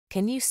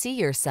Can you see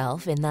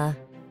yourself in the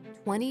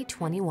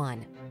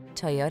 2021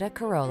 Toyota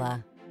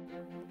Corolla?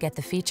 Get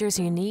the features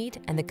you need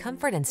and the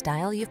comfort and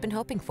style you've been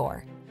hoping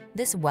for.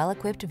 This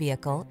well-equipped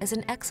vehicle is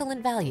an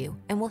excellent value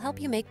and will help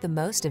you make the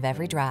most of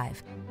every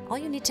drive. All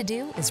you need to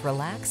do is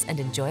relax and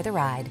enjoy the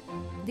ride.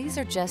 These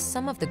are just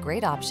some of the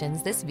great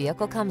options this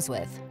vehicle comes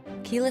with: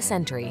 keyless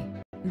entry,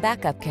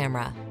 backup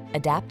camera,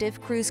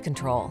 adaptive cruise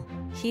control,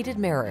 heated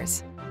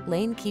mirrors,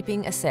 lane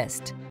keeping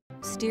assist,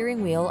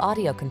 steering wheel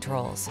audio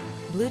controls,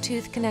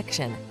 Bluetooth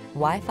connection,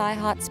 Wi-Fi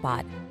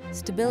hotspot,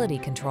 stability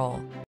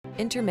control,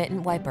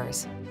 intermittent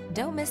wipers.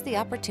 Don't miss the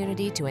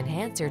opportunity to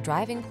enhance your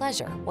driving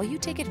pleasure while you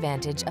take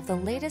advantage of the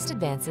latest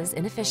advances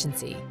in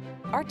efficiency.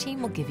 Our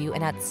team will give you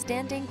an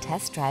outstanding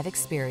test drive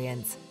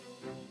experience.